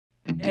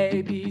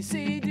A, B,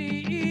 C,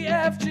 D, E,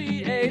 F,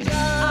 G, H,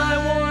 I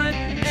want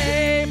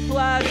A+.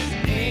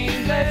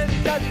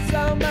 English, that's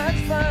so much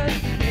fun.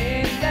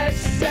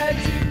 English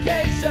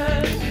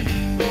education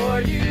for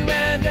you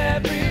and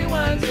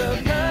everyone, so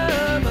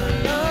come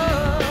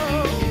along.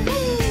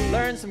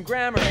 Learn some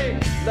grammar,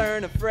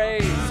 learn a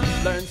phrase,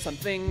 learn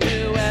something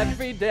new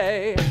every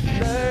day.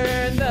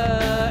 Learn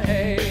the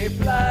A+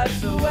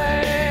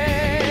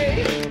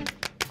 way.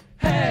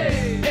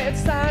 Hey,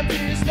 it's time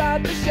to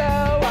start the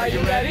show. Are you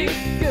ready?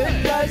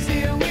 Good, 'cause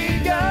here we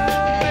go.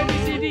 A, B,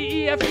 C, D,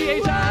 E, F, G,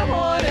 H, I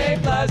want A+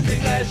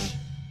 English.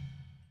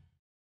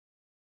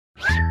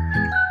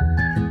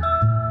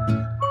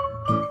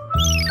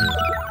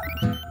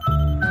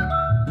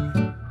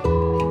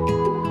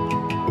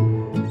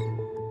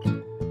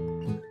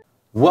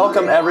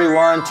 Welcome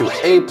everyone to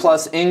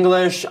A+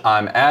 English.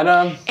 I'm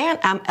Adam. And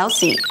I'm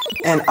Elsie.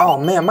 And oh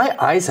man, my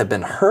eyes have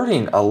been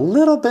hurting a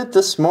little bit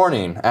this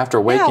morning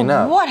after waking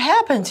up. What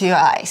happened to your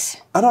eyes?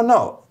 I don't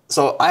know.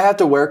 So I have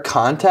to wear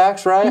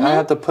contacts, right? I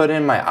have to put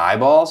in my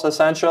eyeballs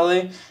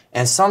essentially.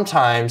 And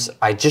sometimes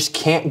I just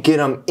can't get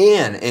them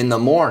in the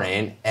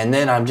morning, and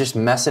then I'm just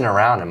messing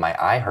around and my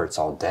eye hurts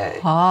all day.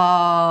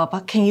 Oh,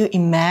 but can you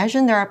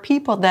imagine there are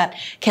people that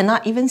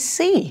cannot even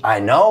see?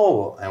 I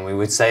know, and we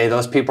would say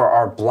those people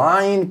are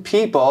blind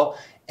people,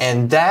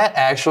 and that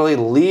actually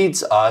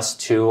leads us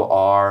to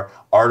our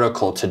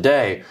article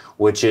today,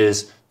 which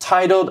is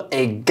titled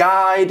A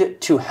Guide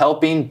to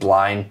Helping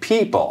Blind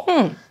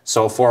People.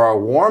 So for our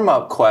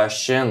warm-up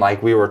question,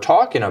 like we were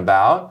talking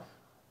about,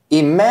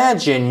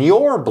 imagine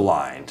you're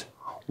blind.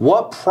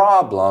 What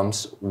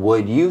problems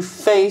would you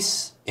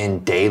face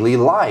in daily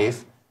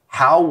life?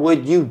 How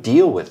would you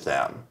deal with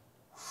them?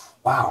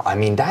 Wow, I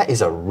mean, that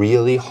is a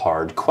really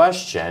hard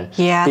question.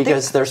 Yeah.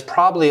 Because there's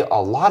probably a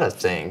lot of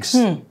things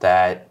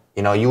that,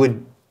 you know,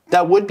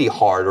 that would be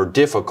hard or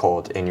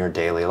difficult in your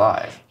daily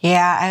life.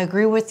 Yeah, I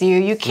agree with you.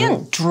 You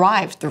can't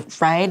drive,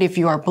 right, if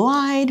you are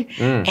blind,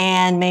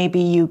 and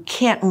maybe you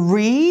can't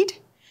read.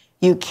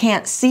 You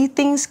can't see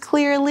things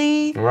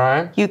clearly.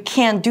 Right. You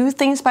can't do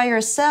things by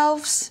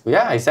yourselves.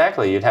 Yeah,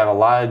 exactly. You'd have a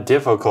lot of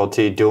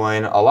difficulty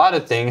doing a lot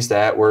of things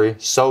that we're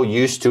so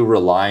used to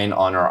relying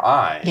on our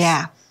eyes.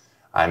 Yeah.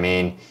 I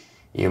mean,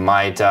 you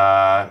might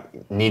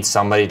need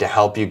somebody to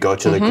help you go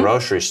to the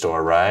grocery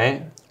store,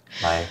 right?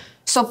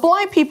 So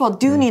blind people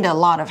do need a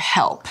lot of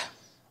help.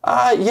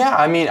 Yeah,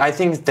 I mean, I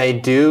think they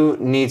do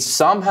need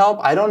some help.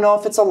 I don't know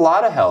if it's a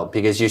lot of help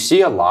because you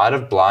see a lot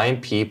of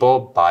blind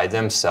people by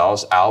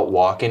themselves out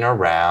walking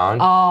around.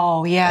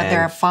 Oh, yeah,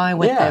 they're fine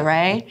with it,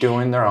 right?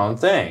 Doing their own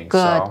thing.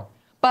 Good. So.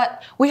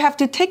 But we have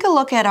to take a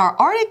look at our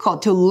article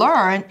to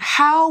learn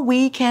how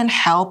we can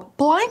help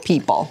blind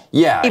people.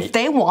 Yeah. If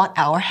they want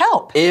our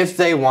help. If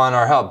they want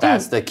our help,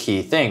 that's the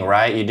key thing,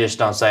 right? You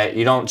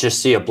don't just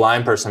see a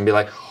blind person and be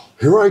like,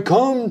 here I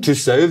come to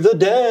save the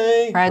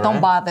day. Right, don't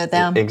bother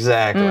them.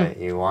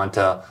 Exactly. You want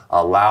to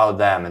allow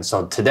them. And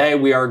so today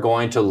we are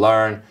going to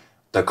learn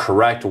the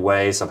correct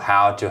ways of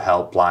how to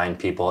help blind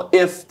people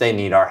if they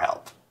need our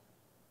help.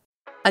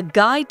 A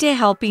guide to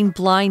helping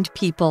blind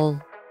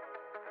people.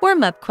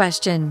 Warm-up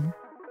question.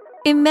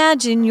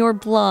 Imagine you're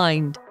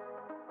blind.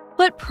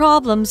 What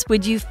problems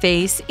would you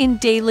face in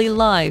daily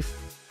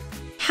life?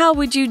 How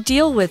would you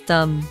deal with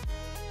them?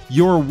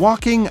 You're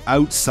walking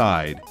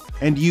outside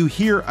and you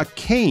hear a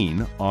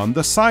cane on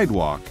the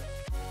sidewalk.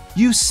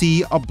 You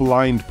see a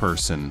blind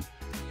person.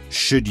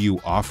 Should you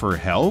offer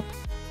help?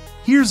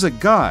 Here's a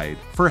guide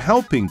for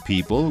helping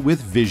people with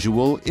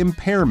visual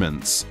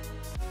impairments.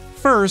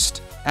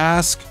 First,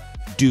 ask,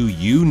 do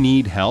you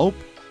need help?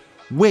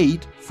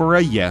 Wait for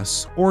a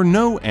yes or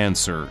no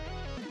answer.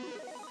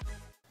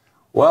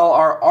 Well,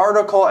 our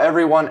article,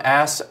 everyone,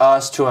 asks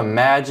us to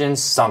imagine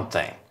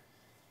something.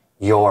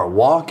 You're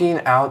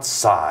walking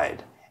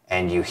outside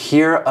and you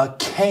hear a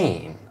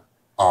cane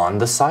on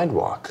the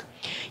sidewalk.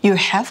 You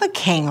have a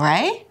cane,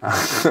 right?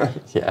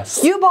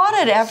 Yes. You bought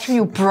it after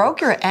you broke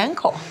your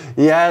ankle.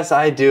 Yes,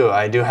 I do.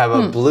 I do have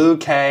a blue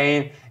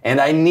cane, and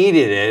I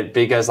needed it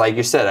because, like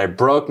you said, I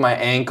broke my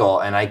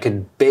ankle and I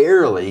could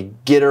barely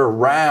get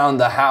around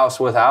the house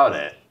without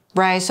it.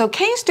 Right, so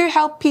canes do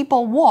help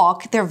people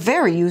walk. They're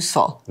very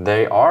useful.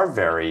 They are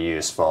very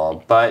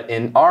useful, but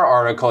in our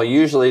article,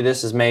 usually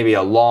this is maybe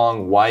a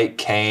long white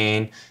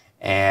cane,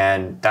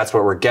 and that's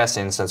what we're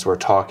guessing since we're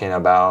talking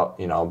about,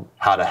 you know,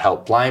 how to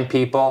help blind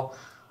people.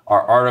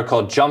 Our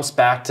article jumps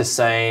back to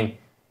saying,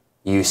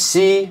 you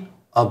see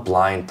a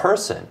blind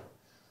person.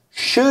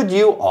 Should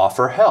you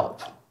offer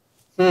help?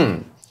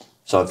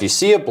 So if you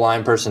see a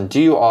blind person,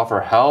 do you offer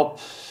help?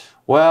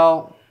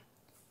 Well,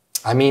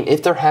 I mean,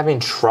 if they're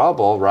having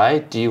trouble,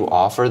 right? Do you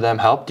offer them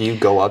help? Do you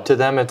go up to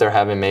them if they're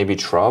having maybe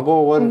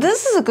trouble?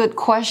 This is a good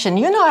question.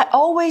 You know, I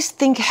always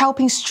think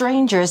helping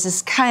strangers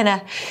is kind of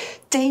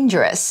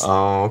dangerous.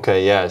 Oh,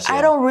 okay, yes.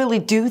 I don't really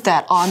do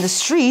that on the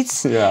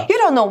streets. Yeah. You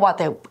don't know what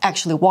they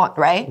actually want,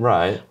 right?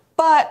 Right.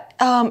 But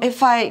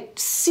if I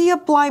see a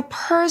blind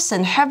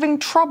person having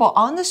trouble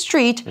on the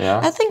street,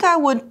 I think I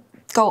would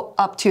go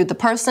up to the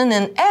person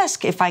and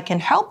ask if I can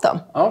help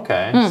them.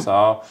 Okay,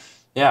 so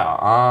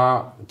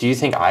Yeah. Do you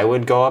think I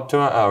would go up to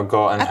him or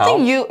go and help?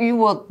 I think you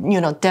will,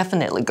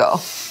 definitely go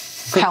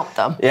help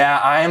them. Yeah,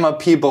 I am a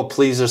people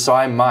pleaser, so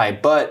I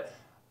might. But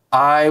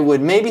I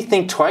would maybe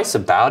think twice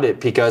about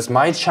it because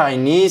my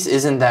Chinese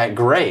isn't that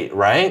great,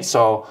 right?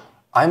 So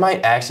I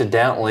might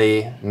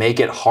accidentally make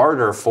it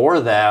harder for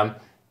them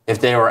if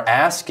they were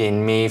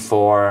asking me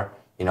for,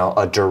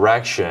 a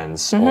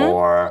directions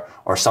or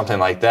something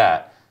like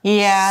that.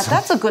 Yeah,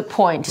 that's a good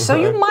point. So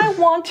you might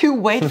want to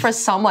wait for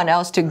someone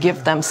else to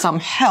give them some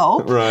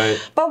help. Right.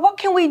 But what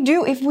can we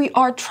do if we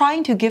are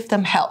trying to give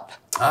them help?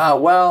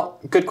 Well,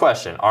 good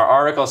question. Our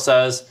article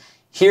says,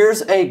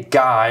 here's a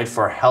guide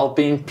for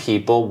helping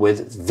people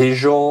with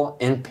visual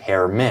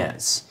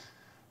impairments.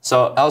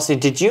 So, Elsie,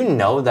 did you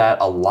know that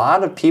a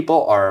lot of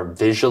people are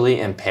visually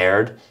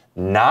impaired,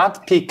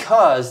 not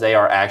because they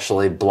are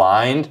actually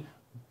blind,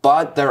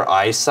 but their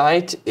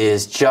eyesight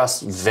is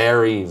just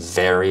very,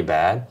 very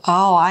bad?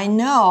 Oh, I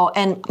know.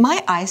 And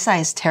my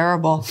eyesight is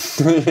terrible.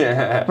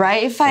 Yeah.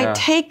 Right? If I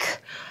take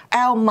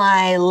out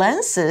my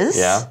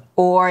lenses,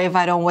 or if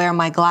I don't wear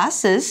my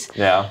glasses,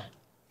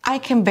 I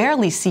can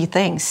barely see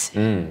things.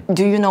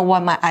 Do you know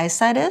what my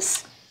eyesight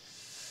is?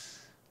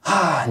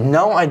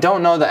 No, I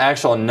don't know the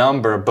actual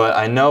number, but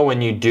I know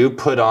when you do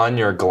put on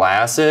your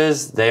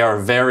glasses, they are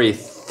very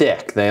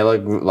thick. They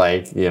look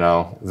like,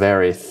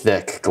 very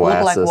thick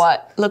glasses. Look like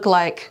what? Look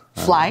like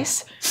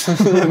flies?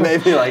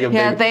 Maybe like a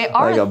big, they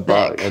are like a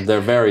bug. thick.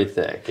 They're very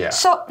thick, yeah.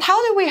 So how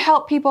do we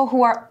help people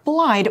who are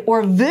blind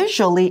or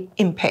visually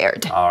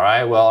impaired? All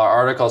right, well, our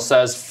article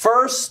says,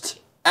 first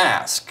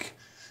ask,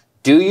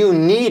 do you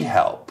need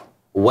help?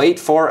 Wait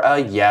for a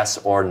yes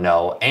or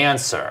no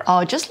answer.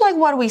 Oh, just like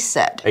what we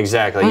said.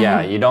 Exactly, yeah.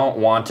 You don't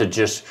want to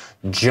just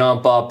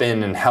jump up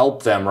in and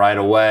help them right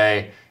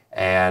away.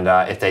 And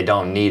if they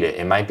don't need it,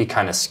 it might be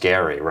kind of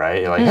scary,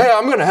 right? You're like, hey,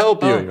 I'm going to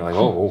help you. And you're like,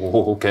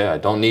 oh, okay, I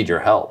don't need your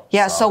help.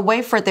 Yeah, so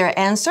wait for their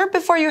answer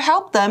before you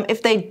help them.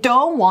 If they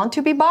don't want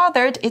to be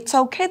bothered, it's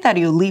okay that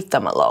you leave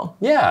them alone.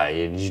 Yeah,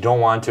 you don't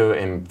want to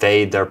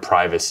invade their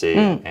privacy,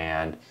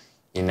 and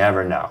you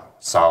never know.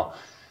 So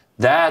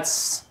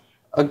that's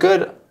a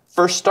good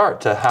first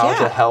start to how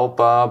to help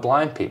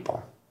blind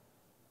people.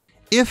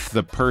 If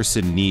the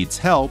person needs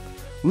help,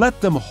 let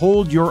them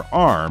hold your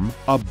arm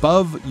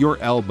above your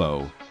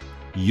elbow.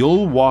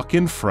 You'll walk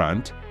in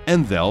front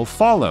and they'll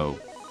follow.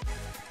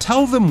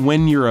 Tell them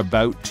when you're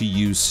about to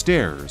use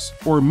stairs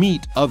or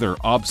meet other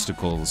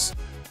obstacles.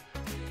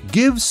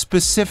 Give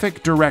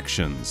specific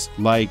directions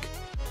like,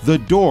 the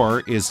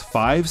door is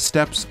 5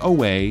 steps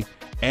away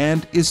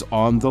and is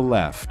on the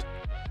left.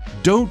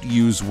 Don't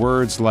use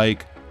words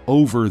like,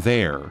 over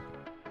there.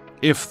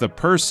 If the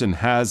person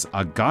has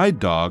a guide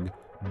dog,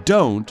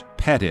 don't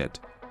pet it.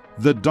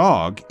 The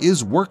dog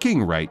is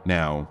working right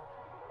now.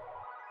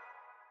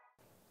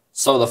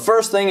 So the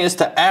first thing is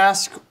to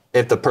ask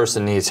if the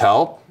person needs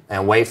help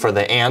and wait for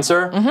the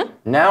answer.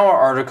 Now our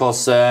article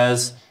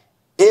says,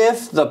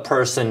 if the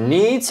person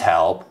needs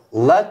help,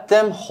 let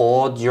them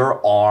hold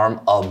your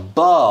arm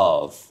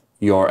above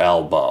your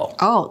elbow.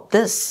 Oh,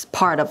 this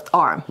part of the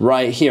arm.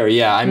 Right here,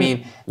 yeah. I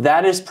mean,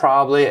 that is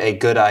probably a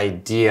good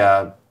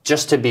idea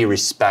just to be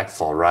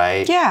respectful,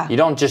 right? Yeah. You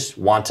don't just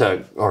want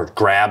to or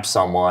grab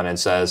someone and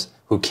says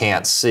who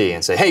can't see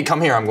and say, hey,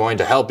 come here, I'm going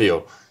to help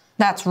you.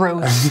 That's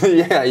rude.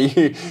 Yeah,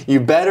 you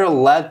better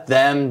let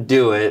them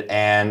do it,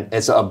 and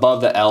it's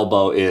above the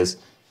elbow is,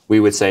 we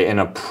would say, an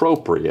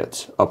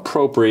appropriate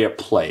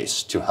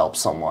place to help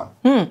someone.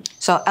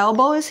 So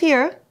elbow is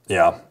here.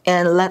 Yeah.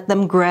 And let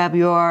them grab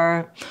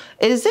your,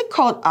 is it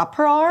called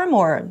upper arm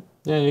or?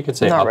 Yeah, you could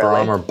say Not upper really.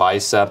 arm or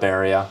bicep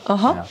area.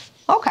 Yeah.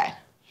 Okay.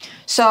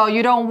 So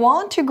you don't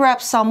want to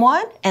grab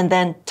someone and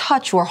then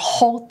touch or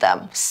hold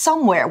them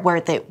somewhere where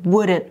they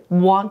wouldn't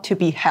want to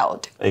be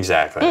held.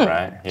 Exactly,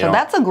 right? So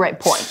that's a great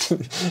point.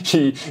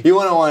 You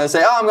wouldn't want to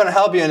say, oh, I'm going to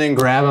help you, and then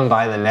grab them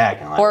by the neck.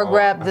 And Or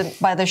grab them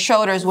by the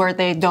shoulders where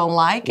they don't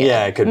like it.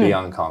 Yeah, it could be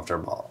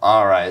uncomfortable.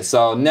 All right,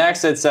 so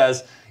next it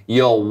says,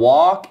 you'll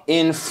walk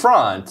in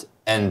front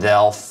and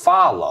they'll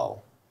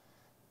follow.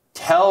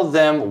 Tell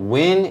them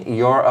when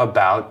you're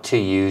about to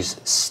use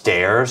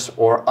stairs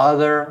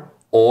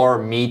or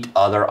meet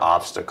other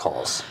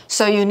obstacles.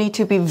 So you need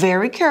to be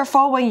very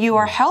careful when you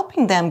are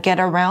helping them get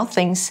around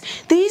things.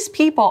 These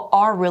people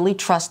are really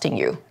trusting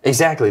you.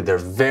 Exactly, they're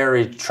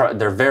very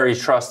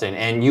trusting,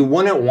 and you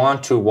wouldn't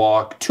want to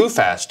walk too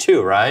fast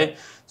too, right?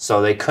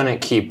 So they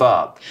couldn't keep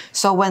up.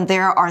 So when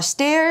there are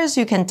stairs,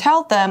 you can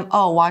tell them,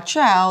 oh, watch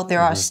out,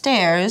 there are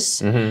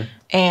stairs.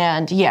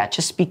 And yeah,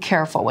 just be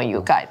careful when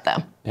you guide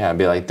them. Yeah,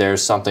 be like,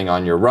 there's something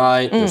on your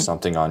right, there's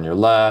something on your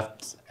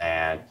left,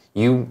 and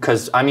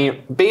because, I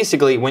mean,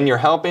 basically, when you're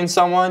helping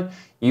someone,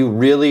 you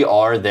really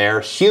are their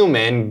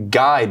human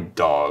guide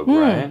dog,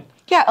 right?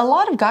 Yeah, a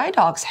lot of guide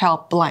dogs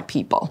help blind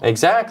people.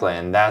 Exactly,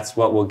 and that's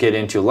what we'll get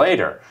into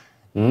later.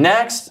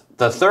 Next,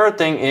 the third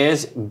thing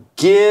is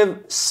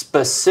give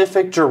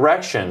specific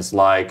directions,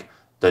 like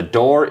the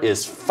door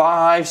is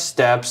 5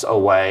 steps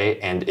away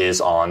and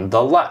is on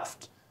the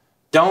left.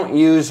 Don't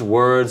use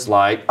words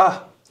like,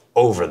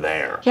 over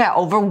there. Yeah,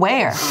 over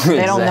where?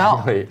 They don't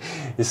know.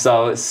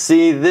 So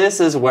see, this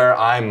is where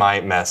I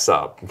might mess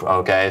up,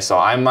 okay? So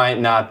I might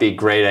not be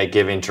great at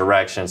giving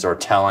directions or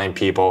telling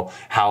people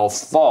how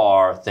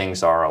far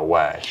things are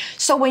away.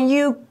 So when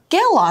you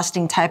get lost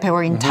in Taipei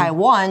or in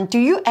Taiwan, do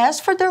you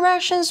ask for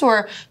directions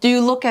or do you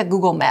look at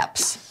Google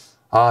Maps?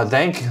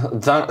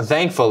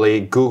 Thankfully,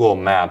 Google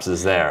Maps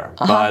is there.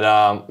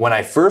 But when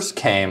I first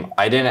came,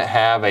 I didn't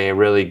have a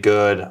really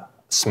good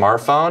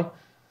smartphone.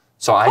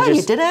 So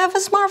you didn't have a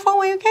smartphone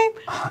when you came?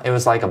 It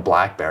was like a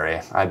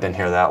BlackBerry. I've been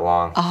here that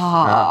long.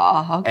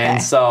 Okay.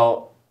 And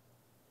so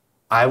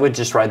I would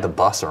just ride the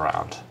bus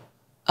around.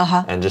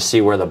 And just see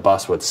where the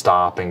bus would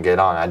stop and get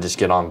on. I'd just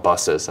get on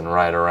buses and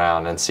ride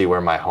around and see where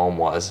my home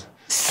was.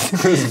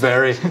 It was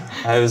very,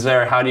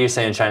 how do you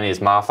say in Chinese,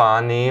 麻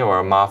烦你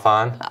or 麻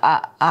烦?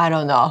 I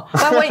don't know.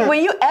 But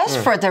when you ask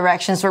for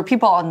directions, were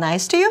people all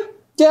nice to you?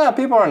 Yeah,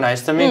 people are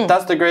nice to me.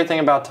 That's the great thing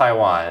about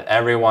Taiwan.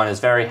 Everyone is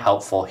very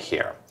helpful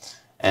here.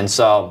 And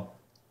so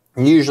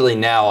usually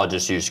now I'll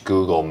just use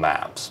Google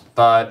Maps.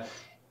 But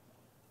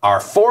our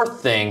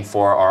fourth thing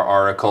for our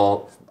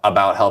article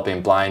about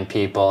helping blind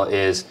people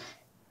is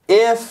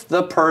if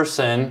the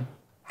person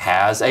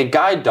has a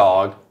guide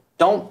dog,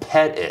 don't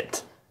pet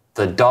it.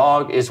 The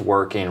dog is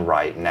working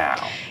right now.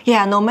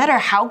 Yeah, no matter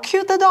how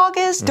cute the dog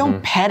is,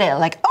 don't pet it.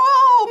 Like,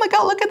 oh my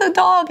God, look at the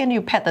dog, and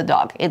you pet the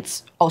dog.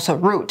 It's also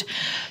rude.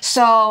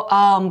 So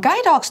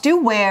guide dogs do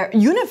wear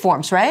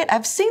uniforms, right?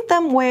 I've seen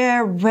them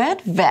wear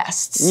red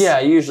vests.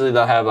 Yeah, usually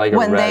they'll have like a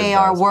red vest. When they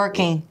are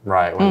working.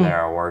 Right, when they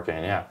are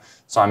working, yeah.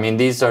 So I mean,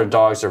 these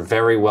dogs are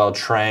very well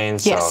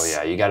trained. So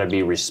yeah, you got to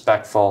be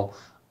respectful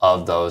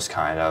of those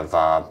kind of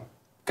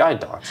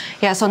guide dogs.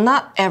 Yeah, so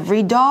not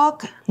every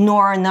dog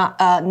nor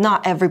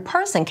not every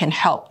person can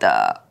help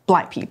the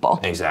blind people.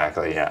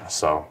 Exactly, yeah.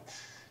 So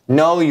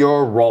know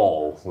your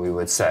role, we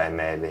would say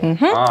maybe.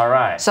 All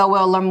right. So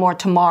we'll learn more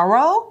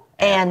tomorrow.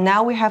 And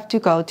now we have to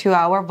go to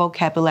our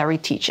vocabulary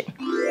teaching.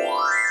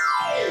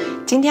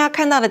 今天要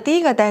看到的第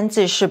一个单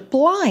字是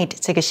blind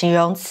这个形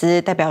容词，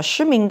代表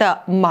失明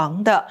的、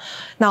盲的。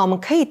那我们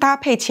可以搭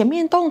配前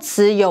面动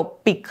词有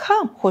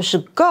become 或是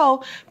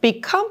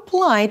go。become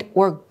blind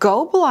or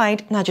go blind，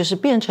 那就是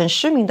变成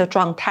失明的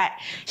状态。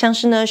像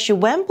是呢 ，she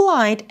went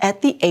blind at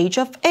the age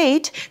of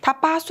 8， 她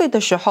8岁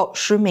的时候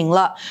失明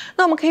了。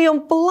那我们可以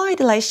用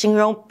blind 来形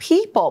容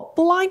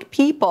people，blind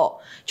people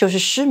就是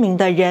失明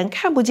的人、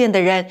看不见的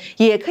人，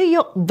也可以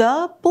用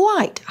the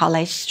blind 好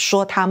来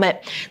说他们。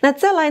那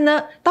再来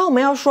呢，当我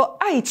们要说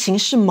爱情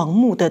是盲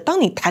目的，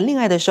当你谈恋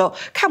爱的时候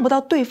看不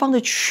到对方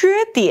的缺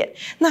点，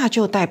那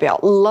就代表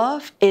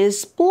love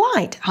is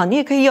blind。好，你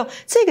也可以用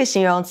这个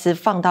形容词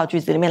放到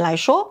句子里面来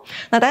说。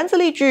那单词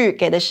例句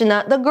给的是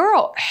呢 ，The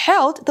girl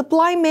held the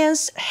blind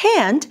man's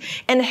hand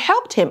and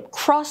helped him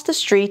cross the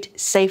street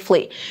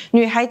safely。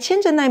女孩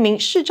牵着那名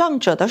视障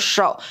者的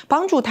手，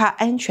帮助他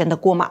安全的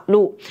过马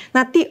路。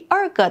那第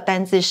二个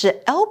单字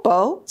是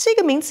elbow， 这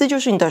个名词就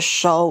是你的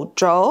手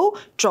肘、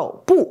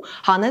肘部。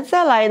好，那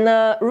再来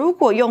呢，如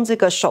果用这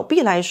个手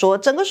臂来说，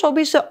整个手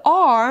臂是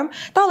arm，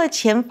 到了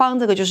前方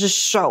这个就是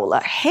手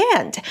了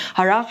hand。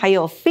好，然后还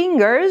有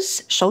fingers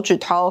手指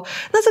头。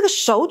那这个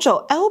手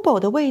肘 elbow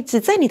的位置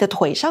在你的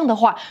腿上的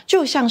话，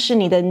就像是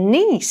你的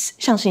knees，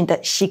 像是你的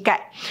膝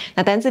盖。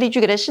那单词例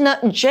句给的是呢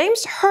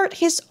 ，James hurt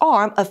his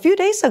arm a few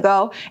days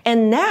ago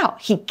and now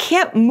he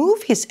can't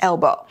move his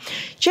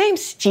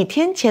elbow。James 几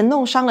天前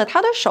弄伤了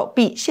他的手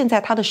臂，现在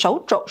他的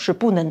手肘是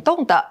不能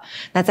动的。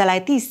那再来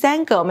第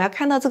三个，我们要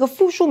看到这个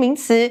复数名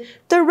词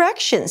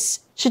directions。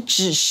是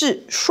指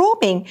示说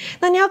明，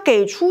那你要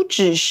给出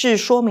指示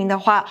说明的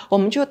话，我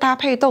们就搭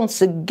配动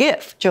词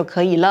give 就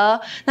可以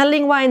了。那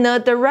另外呢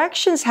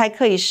directions 还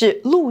可以是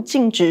路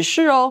径指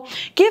示哦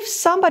give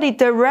somebody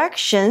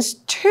directions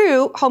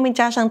to 后面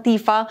加上地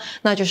方，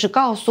那就是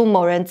告诉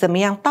某人怎么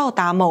样到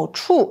达某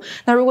处。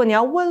那如果你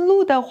要问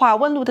路的话，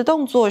问路的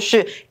动作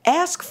是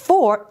ask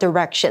for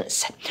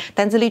directions。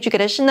单字例句给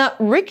的是呢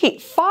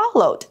Ricky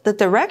followed the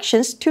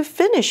directions to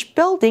finish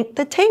building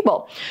the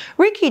table。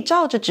 Ricky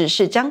照着指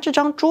示将这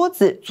张桌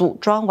子组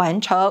装完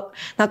成。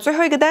那最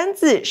后一个单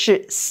字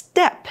是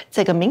step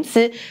这个名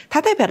词，它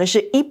代表的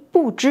是一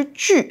步之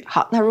距。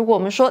好，那如果我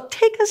们说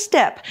take a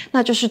step，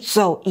 那就是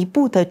走一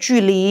步的距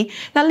离。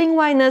那另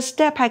外呢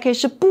step 还可以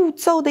是步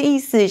骤的意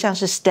思，像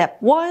是 step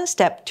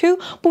 1、step 2，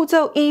 步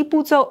骤1、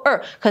步骤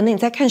2，可能你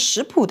在看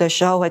食谱的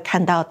时候会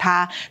看到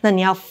它。那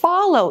你要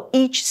follow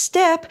each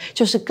step，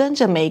 就是跟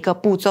着每一个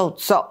步骤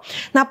走。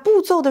那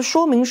步骤的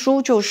说明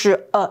书就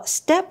是 a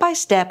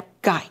step-by-step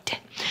guide。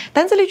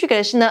单词例句给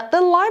的是呢 The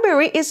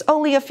library is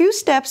only a few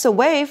steps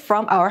away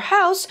from our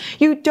house.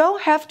 You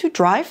don't have to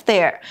drive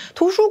there.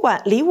 图书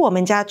馆离我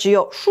们家只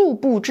有数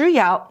步之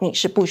遥，你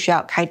是不需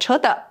要开车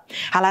的。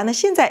好啦，那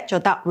现在就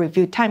到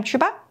review time 去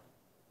吧。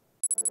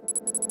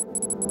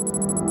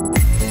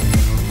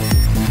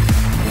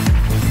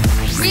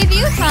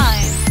Review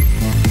time.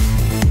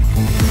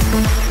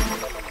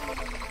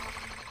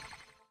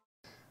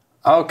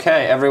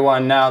 Okay,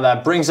 everyone, now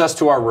that brings us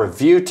to our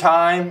review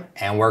time,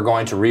 and we're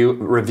going to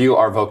review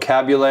our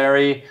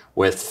vocabulary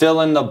with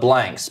fill in the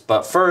blanks.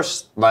 But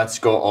first, let's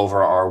go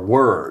over our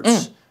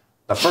words.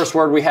 The first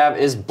word we have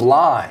is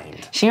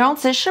blind. 形容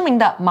词失明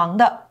的、盲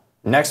的。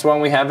 Next one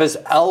we have is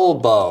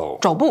elbow.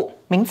 肘部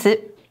名词。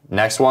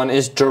 Next one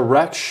is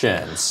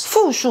directions.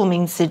 复数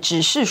名词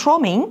指示说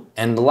明。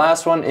 And the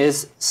last one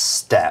is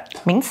step.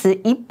 名词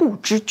一步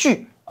之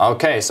距。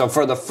 Okay, so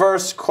for the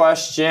first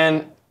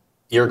question,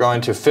 you're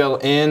going to fill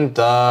in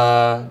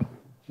the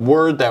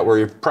word that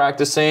we're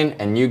practicing,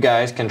 and you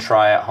guys can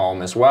try at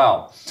home as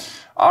well.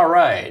 All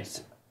right.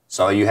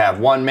 So you have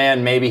one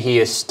man, maybe he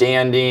is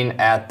standing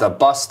at the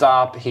bus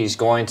stop. He's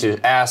going to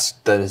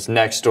ask the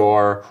next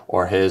door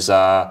or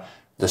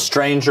the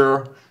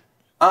stranger,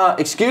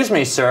 excuse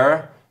me,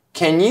 sir,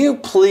 can you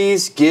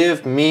please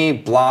give me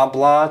blah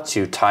blah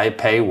to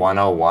Taipei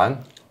 101?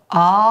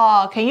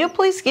 Oh, can you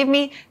please give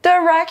me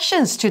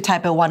directions to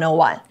Taipei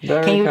 101?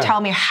 Can you tell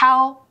me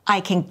how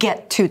I can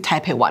get to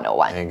Taipei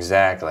 101?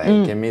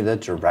 Exactly. Give me the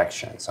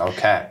directions.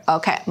 Okay.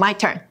 Okay, my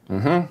turn.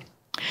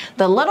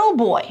 The little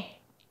boy,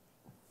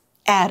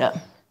 Adam,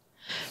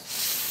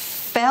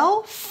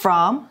 fell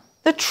from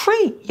the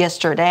tree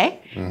yesterday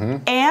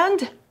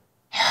and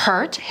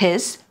hurt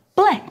his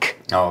blank.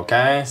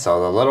 Okay,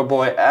 so the little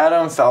boy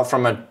Adam fell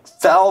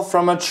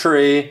from a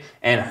tree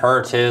and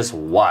hurt his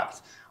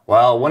what?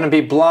 Well, it wouldn't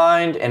be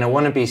blind and it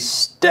wouldn't be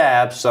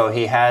stabbed, so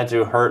he had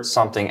to hurt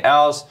something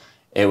else.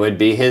 It would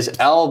be his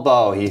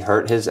elbow. He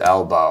hurt his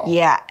elbow.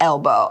 Yeah,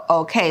 elbow.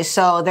 Okay,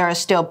 so there are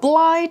still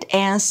blind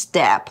and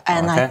step,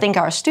 and I think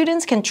our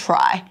students can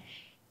try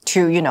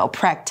to,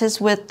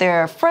 practice with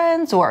their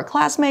friends or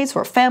classmates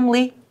or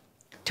family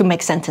to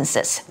make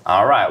sentences.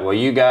 All right, well,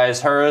 you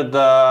guys heard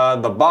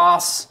the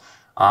boss.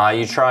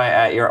 You try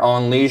at your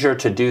own leisure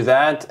to do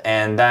that,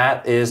 and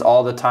that is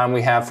all the time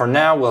we have for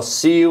now. We'll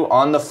see you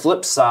on the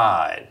flip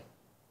side.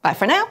 Bye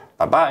for now.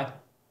 Bye-bye.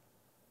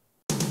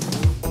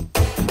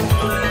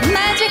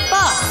 Magic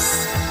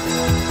Box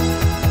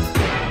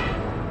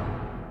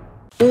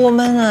我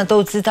们呢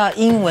都知道，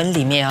英文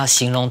里面要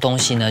形容东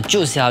西呢，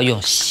就是要用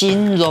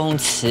形容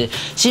词。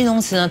形容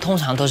词呢，通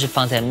常都是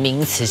放在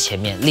名词前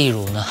面。例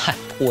如呢，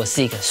我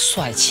是一个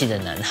帅气的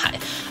男孩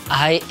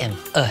 ，I am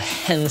a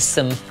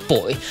handsome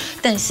boy。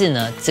但是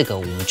呢，这个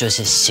我们就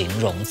是形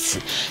容词。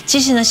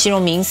其实呢，形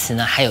容名词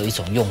呢，还有一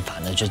种用法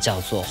呢，就叫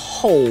做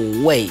后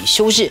位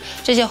修饰。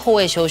这些后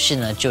位修饰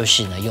呢，就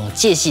是呢用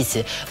介系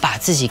词把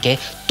自己给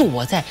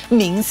躲在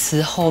名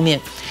词后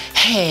面。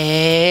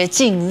嘿，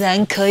竟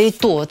然可以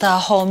躲到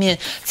后面，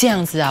这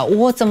样子啊，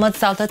我怎么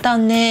找得到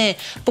呢？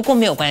不过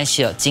没有关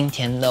系哦，今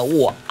天呢，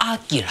我阿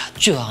吉拉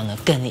就要呢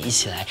跟你一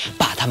起来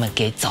把他们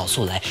给找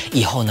出来，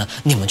以后呢，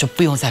你们就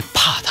不用再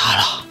怕他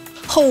了。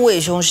后位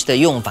修饰的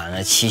用法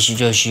呢，其实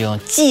就是用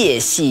介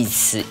系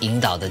词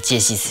引导的介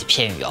系词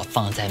片语哦，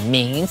放在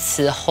名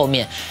词后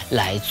面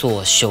来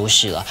做修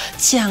饰了。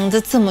讲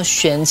得这么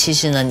玄，其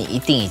实呢，你一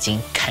定已经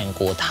看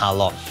过它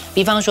了。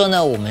比方说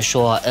呢，我们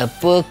说 a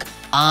book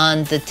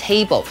on the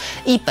table，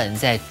 一本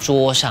在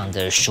桌上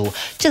的书，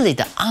这里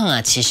的 on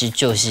啊，其实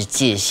就是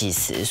介系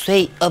词，所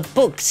以 a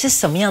book 是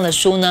什么样的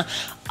书呢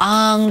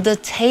？On the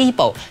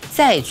table，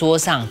 在桌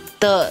上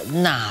的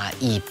那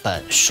一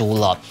本书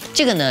了。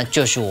这个呢，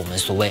就是我们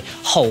所谓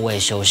后位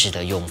修饰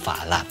的用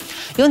法啦。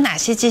有哪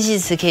些介系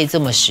词可以这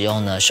么使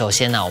用呢？首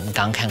先呢，我们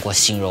刚看过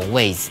形容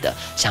位置的，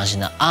像是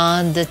呢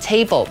on the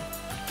table，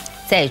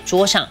 在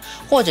桌上，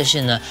或者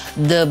是呢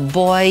the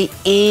boy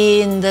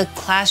in the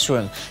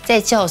classroom， 在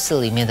教室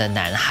里面的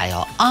男孩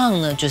哦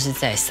on 呢就是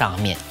在上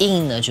面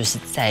 ，in 呢就是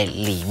在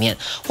里面，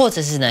或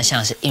者是呢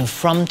像是 in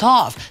front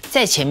of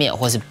在前面，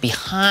或是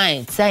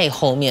behind 在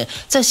后面，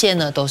这些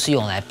呢都是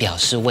用来表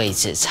示位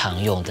置常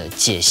用的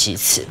介系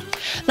词。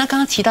那刚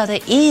刚提到的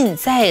in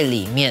在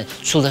里面，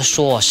除了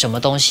说什么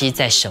东西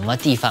在什么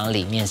地方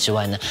里面之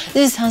外呢，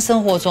日常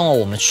生活中哦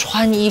我们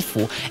穿衣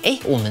服，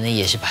我们呢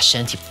也是把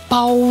身体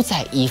包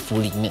在衣服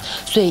里面，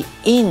所以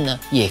in 呢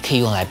也可以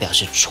用来表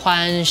示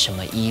穿什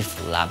么衣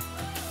服啦。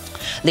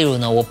例如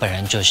呢，我本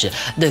人就是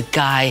the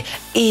guy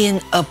in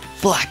a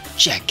black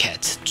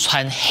jacket，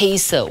 穿黑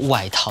色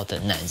外套的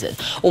男人。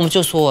我们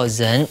就说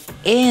人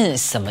in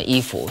什么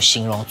衣服，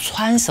形容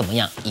穿什么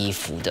样衣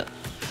服的。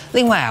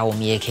另外啊，我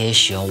们也可以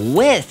使用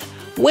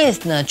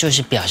with 呢，就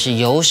是表示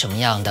有什么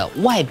样的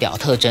外表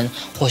特征，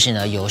或是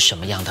呢有什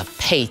么样的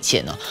配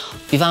件哦。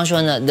比方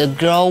说呢 ，the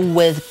girl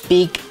with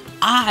big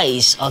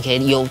eyes，OK，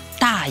 有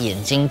大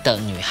眼睛的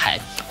女孩，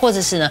或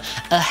者是呢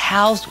 ，a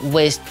house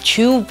with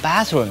 2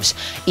 bathrooms，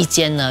 一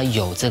间呢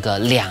有这个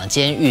2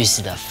间浴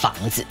室的房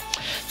子。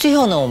最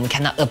后呢，我们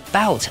看到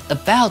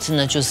about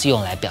呢就是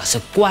用来表示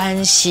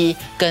关系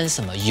跟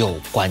什么有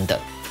关的。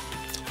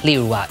例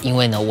如啊，因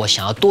为呢，我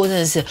想要多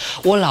认识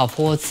我老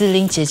婆志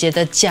玲姐姐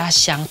的家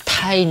乡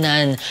台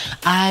南。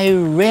I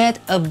read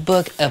a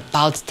book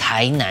about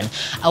台南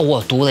啊，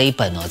我读了一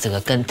本这个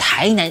跟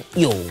台南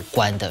有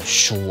关的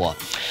书哦。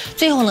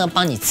最后呢，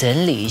帮你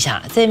整理一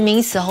下，在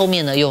名词后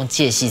面呢，用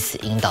介系词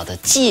引导的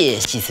介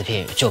系词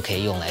片语就可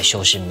以用来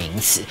修饰名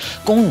词，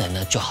功能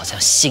呢就好像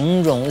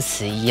形容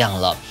词一样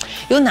了。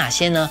有哪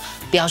些呢？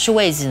表示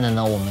位置的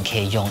呢，我们可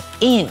以用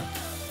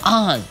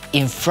in。on,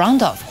 in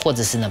front of， 或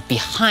者是呢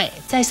behind，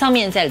 在上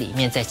面，在里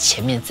面，在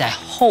前面，在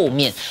后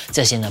面，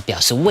这些呢表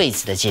示位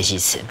置的介系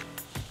词。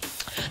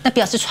那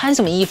表示穿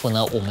什么衣服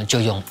呢？我们就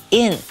用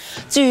in。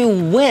至于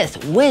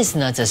with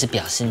呢，则是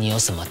表示你有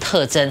什么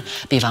特征，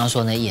比方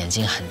说呢眼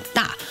睛很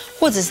大，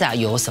或者是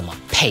有什么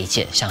配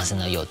件，像是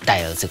呢有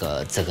戴了这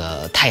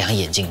个太阳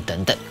眼镜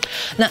等等。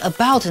那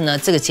about 呢，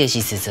这个介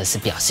系词则是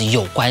表示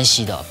有关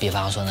系的，比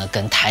方说呢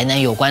跟台南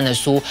有关的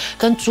书，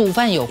跟煮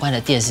饭有关的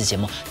电视节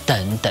目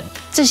等等。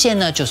这些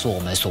呢就是我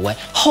们所谓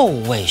后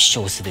位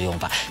修饰的用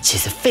法，其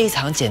实非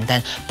常简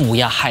单，不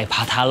要害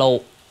怕它喽。